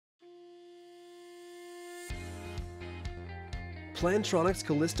Plantronics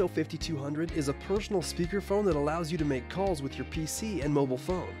Calisto 5200 is a personal speakerphone that allows you to make calls with your PC and mobile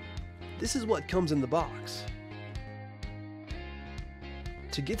phone. This is what comes in the box.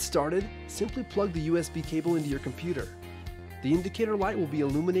 To get started, simply plug the USB cable into your computer. The indicator light will be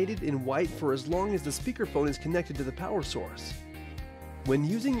illuminated in white for as long as the speakerphone is connected to the power source. When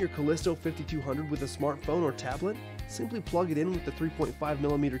using your Calisto 5200 with a smartphone or tablet, simply plug it in with the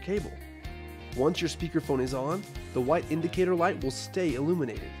 3.5mm cable. Once your speakerphone is on, the white indicator light will stay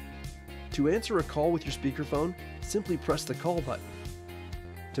illuminated. To answer a call with your speakerphone, simply press the call button.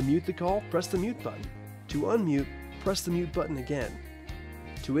 To mute the call, press the mute button. To unmute, press the mute button again.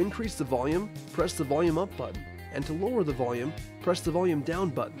 To increase the volume, press the volume up button, and to lower the volume, press the volume down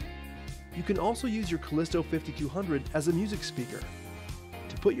button. You can also use your Calisto 5200 as a music speaker.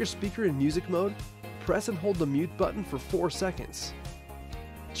 To put your speaker in music mode, press and hold the mute button for 4 seconds.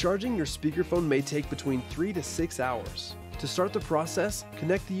 Charging your speakerphone may take between 3 to 6 hours. To start the process,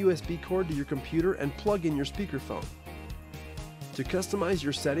 connect the USB cord to your computer and plug in your speakerphone. To customize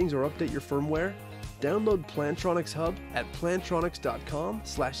your settings or update your firmware, download Plantronics Hub at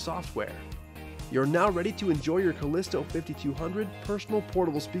plantronics.com/software. You're now ready to enjoy your Calisto 5200 personal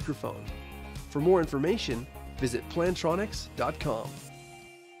portable speakerphone. For more information, visit plantronics.com.